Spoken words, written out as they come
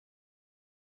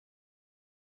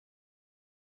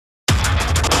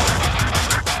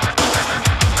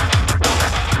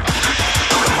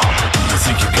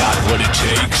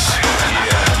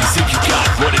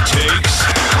takes.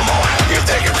 Come on, you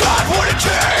think you got what it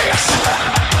takes.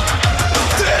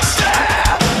 This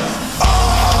step up.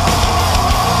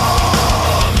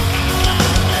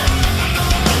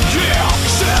 Yeah,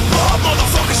 step up,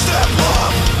 motherfucker, step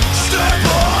up. Step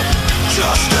up,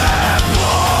 just step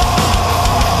up.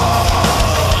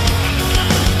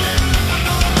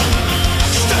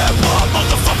 Step up,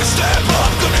 motherfucker, step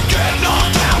up. Gonna get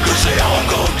knocked down, cause they all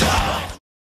go down.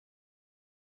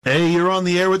 Hey, you're on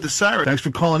the air with the S.I.R.E.N. Thanks for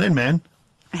calling in, man.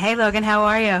 Hey, Logan, how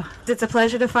are you? It's a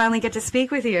pleasure to finally get to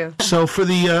speak with you. So, for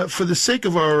the sake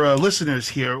of our listeners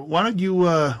here, why don't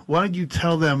you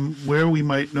tell them where we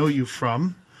might know you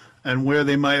from, and where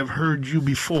they might have heard you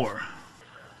before?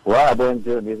 Well, I've been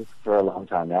doing music for a long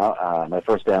time now. My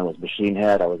first band was Machine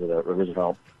Head. I was the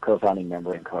original co-founding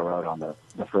member and co-wrote on the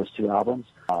first two albums.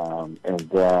 And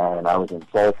then I was in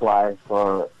Soulfly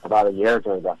for about a year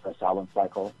during that first album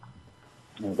cycle.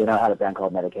 And then I had a band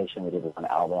called Medication. We did one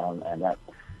album, and that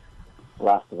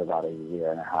lasted about a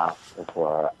year and a half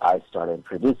before I started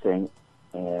producing.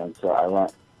 And so I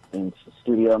went into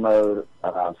studio mode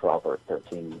around 12 or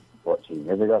 13, 14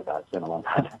 years ago. That's been a long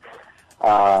time.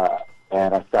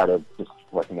 And I started just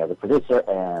working as a producer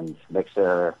and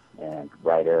mixer and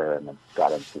writer, and then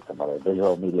got into some other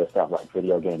visual media stuff like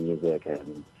video game music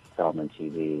and film and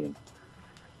TV.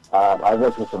 I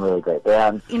worked with some really great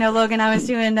bands. You know, Logan, I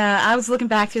was looking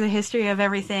back through the history of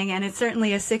everything, and it's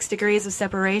certainly a 6 degrees of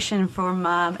separation from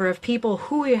of people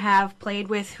who you have played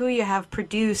with, who you have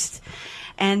produced,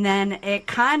 and then it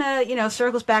kind of,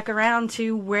 circles back around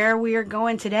to where we are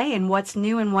going today and what's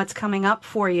new and what's coming up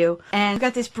for you. And we've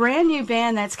got this brand new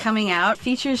band that's coming out.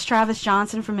 Features Travis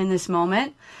Johnson from In This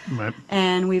Moment. Right.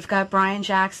 And we've got Brian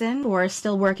Jackson, who are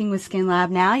still working with Skin Lab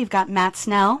now. You've got Matt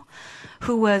Snell,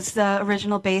 who was the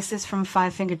original bassist from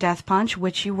Five Finger Death Punch,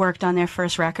 which you worked on their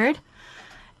first record.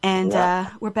 And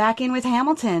we're back in with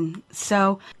Hamilton.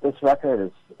 So this record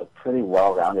is pretty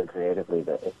well-rounded creatively.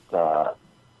 That it's,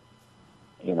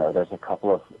 there's a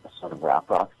couple of sort of rap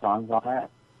rock songs on it,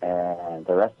 and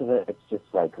the rest of it, it's just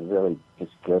like really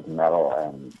just good metal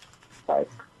and like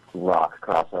rock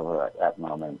crossover at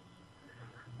moments.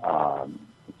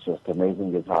 Just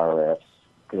amazing guitar riffs,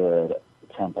 good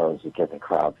tempos to get the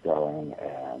crowds going,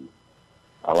 and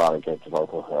a lot of good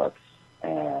vocal hooks,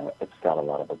 and it's got a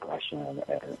lot of aggression,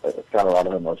 and it's got a lot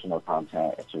of emotional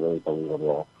content. It's really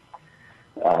believable.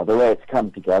 The way it's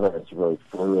come together is really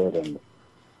fluid, and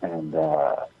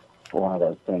one of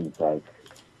those things like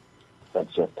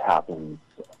that just happens.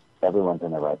 Everyone's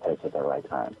in the right place at the right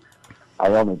time. I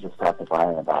only just talked to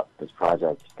Brian about this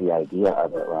project, the idea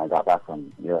of it, when I got back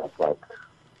from Europe like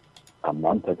a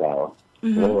month ago, a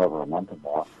little over a month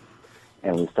ago,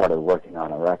 and we started working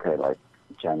on a record like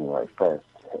January 1st,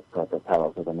 put the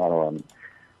pedal to the metal and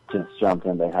just jumped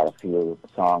in. They had a few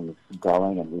songs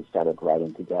going, and we started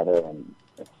writing together, and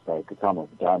it's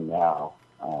almost done now.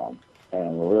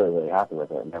 And we're really, really happy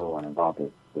with it, and everyone involved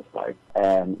is just like,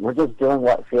 and we're just doing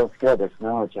what feels good. There's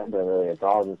no agenda really. It's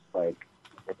all just like,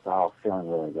 it's all feeling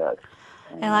really good.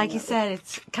 And like you said,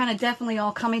 it's kind of definitely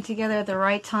all coming together at the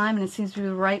right time, and it seems to be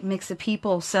the right mix of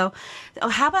people. So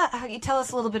how you tell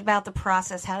us a little bit about the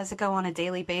process? How does it go on a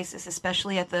daily basis,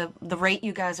 especially at the rate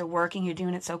you guys are working? You're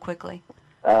doing it so quickly.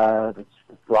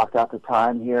 It's blocked out the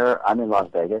time here. I'm in Las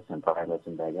Vegas, and Brian lives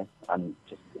in Vegas. I'm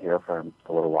just here for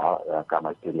a little while. I've got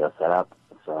my studio set up,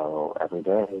 so every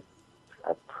day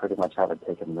I pretty much haven't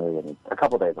taken really a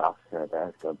couple days off here and there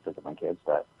to go visit my kids,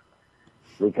 but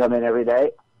we come in every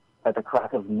day at the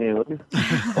crack of noon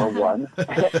or 1.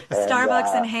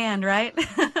 Starbucks in hand, right?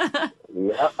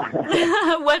 Yeah.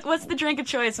 What's the drink of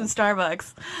choice from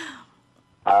Starbucks?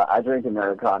 I drink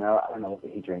Americano. I don't know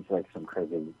if he drinks like some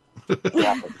crazy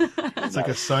It's like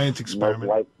a science experiment.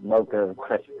 White mocha,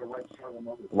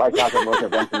 white chocolate mocha,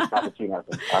 Benson cappuccino.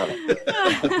 I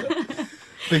don't know.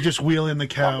 They just wheel in the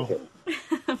cow.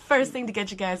 First thing to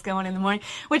get you guys going in the morning,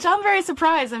 which I'm very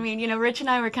surprised. I mean, Rich and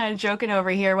I were kind of joking over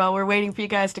here while we're waiting for you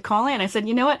guys to call in. I said,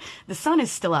 you know what? The sun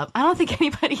is still up. I don't think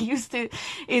anybody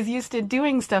is used to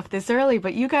doing stuff this early,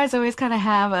 but you guys always kind of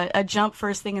have a jump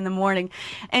first thing in the morning.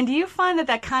 And do you find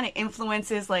that kind of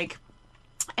influences like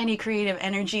any creative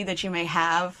energy that you may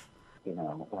have?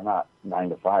 We're not 9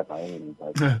 to 5 by any means.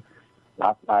 Like,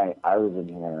 last night I was in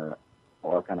here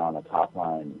working on a top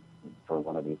line for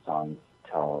one of these songs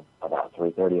till about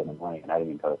 3:30 in the morning, and I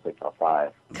didn't even go to sleep till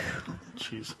 5.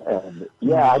 Jeez. And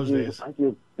yeah, I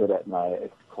do good at night.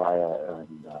 It's quiet,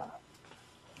 and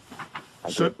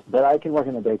but I can work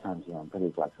in the daytime too. I'm pretty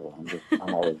flexible.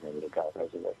 I'm always ready to go,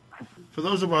 basically. For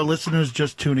those of our listeners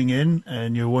just tuning in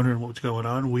and you're wondering what's going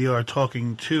on, we are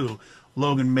talking to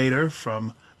Logan Mader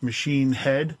from Machine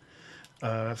Head.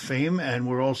 fame, and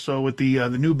we're also with the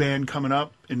new band coming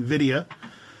up, Invidia,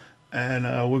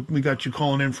 and we got you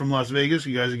calling in from Las Vegas.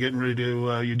 You guys are getting ready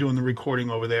to you're doing the recording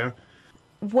over there.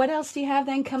 What else do you have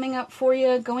then coming up for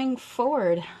you going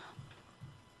forward?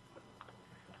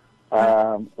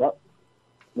 Well,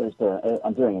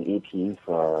 I'm doing an EP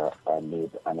for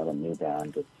another new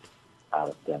band that's out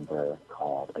of Denver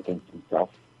called Against Himself,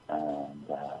 and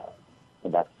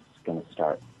that's going to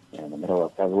start in the middle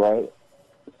of February.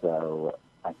 So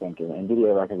I think an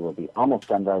Invidia record will be almost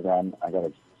done by then. I got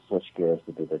to switch gears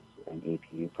to do an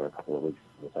EP for a couple of weeks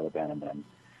with this other band, and then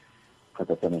put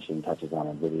the finishing touches on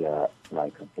Invidia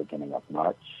like the beginning of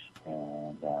March.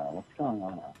 And what's going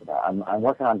on after that? I'm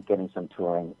working on getting some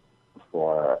touring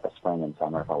for a spring and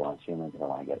summer for Once Human, because I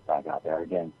want to get back out there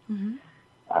again. Mm-hmm.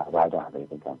 But I don't have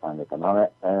anything confirmed at the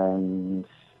moment. And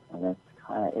that's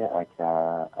kind of it. Like,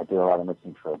 I do a lot of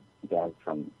mixing for guys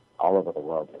from all over the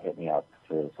world that hit me up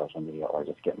through social media or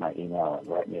just get my email and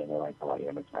write me, and they're like, I want you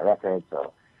to mix my record.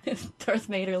 So Darth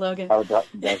Mader, Logan. Oh,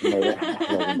 Darth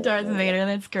Mader. Darth Mader,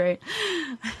 that's great.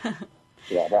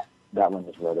 Yeah, that one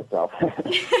just wrote itself.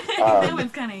 That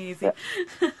one's kind of easy.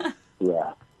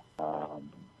 Yeah.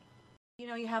 You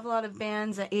know, you have a lot of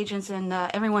bands, agents, and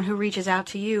everyone who reaches out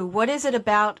to you. What is it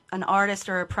about an artist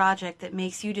or a project that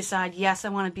makes you decide, yes, I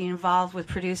want to be involved with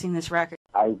producing this record?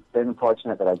 I've been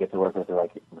fortunate that I get to work with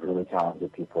like really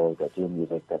talented people that do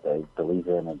music that they believe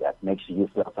in, and that makes you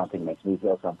feel something, makes me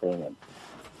feel something, and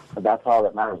that's all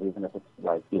that matters, even if it's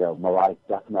like, you know, melodic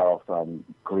death metal from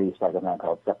Greece, like a man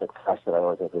called Septic Fresh that I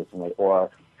worked with recently, or,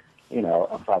 you know,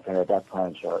 a 500 Death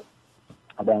Punch, or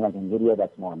a band like Invidia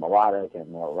that's more melodic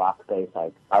and more rock-based.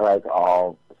 Like, I like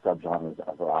all subgenres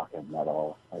of rock and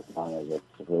metal, as long as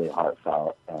it's really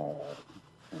heartfelt and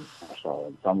special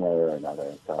in some way or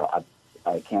another. So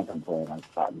I can't complain.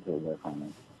 I've gotten to work on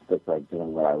it. It's like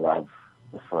doing what I love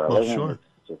for a living. Sure.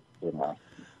 It's just, you know.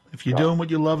 If you're doing what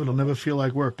you love, it'll never feel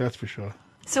like work, that's for sure.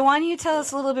 So why don't you tell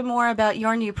us a little bit more about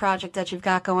your new project that you've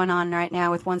got going on right now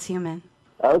with Once Human?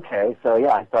 Okay, so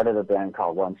yeah, I started a band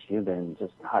called Once Human.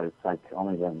 It's like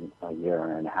only been a year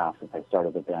and a half since I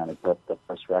started the band. I put the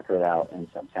first record out in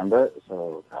September,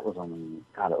 so that was only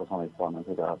 4 months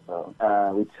ago. So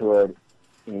we toured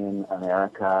in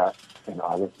America in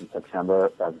August and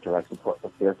September as direct support for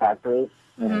Fear Factory.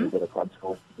 Mm-hmm. And we did a club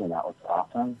tour, and that was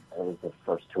awesome. It was the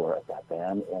first tour of that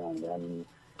band, and then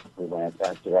we went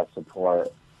as direct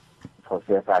support for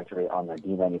Fear Factory on their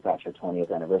Demanufacture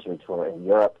 20th anniversary tour in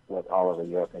Europe, with all over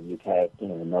Europe and UK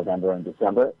in November and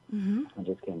December. Mm-hmm. We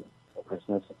just came for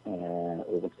Christmas, and it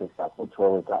was a successful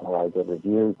tour. We've gotten a lot of good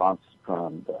reviews, bumps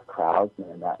from the crowds,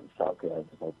 and that felt good.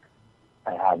 Like,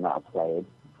 I had not played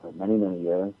for many, many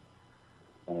years,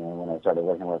 and when I started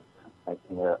working with my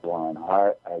singer Warren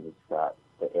Hart, I just got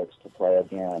the itch to play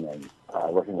again, and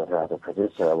working with her as a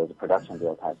producer was a production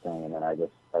deal type thing, and then I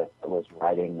was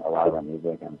writing a lot of her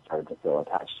music and started to feel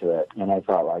attached to it, and I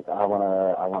felt like I want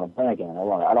to play again. I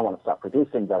don't want to stop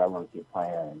producing, but I want to keep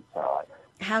playing. And so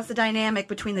how's the dynamic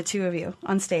between the two of you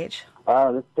on stage?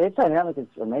 The stage dynamic is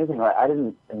amazing.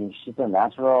 She's a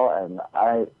natural, and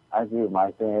I do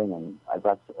my thing, and I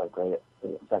got a great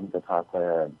second guitar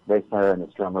player and bass player and a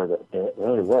drummer that it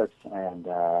really works. And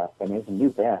it's a new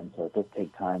band, so it does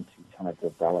take time to kind of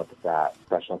develop that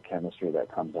special chemistry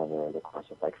that comes over the course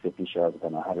of like 50 shows,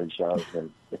 then 100 shows, and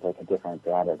it's like a different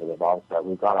band as it evolves. But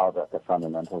we've got all the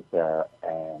fundamentals there,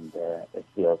 and it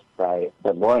feels right.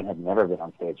 But Lauren had never been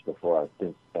on stage before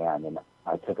this band, and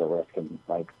I took a risk and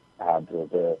had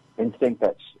the instinct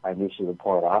that I knew she would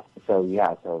pull it off. So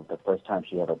the first time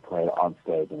she ever played on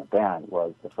stage in a band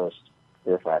was the first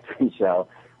Fear Factory show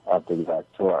of the U.S.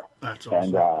 tour. That's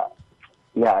awesome. And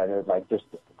and it was like just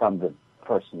from the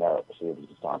first note, she was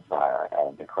just on fire,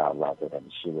 and the crowd loved it,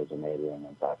 and she was amazing,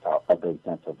 and so I felt a big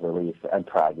sense of relief and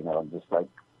pride, and just like,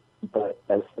 but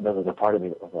there was a part of me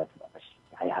that was like,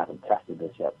 I haven't tested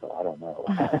this yet, so I don't know.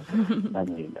 I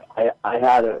mean, I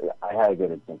had a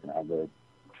good instinct, and I really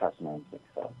trust my instinct.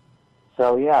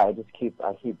 So yeah,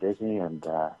 I keep busy, and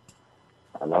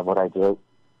I love what I do,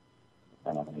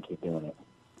 and I'm going to keep doing it.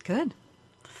 Good.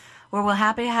 Well, we're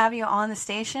happy to have you on the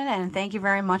station, and thank you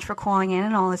very much for calling in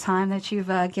and all the time that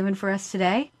you've given for us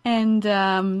today. And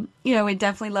we'd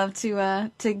definitely love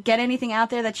to get anything out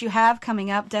there that you have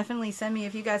coming up. Definitely send me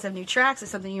if you guys have new tracks or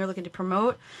something you're looking to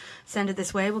promote. Send it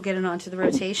this way. We'll get it onto the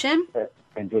rotation.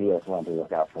 And videos one to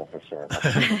look out for sure.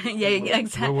 Yeah,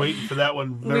 exactly. We're waiting for that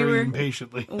one very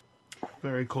impatiently.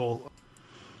 Very cool.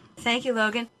 Thank you,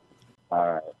 Logan.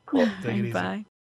 All right, cool. Take it easy. Bye.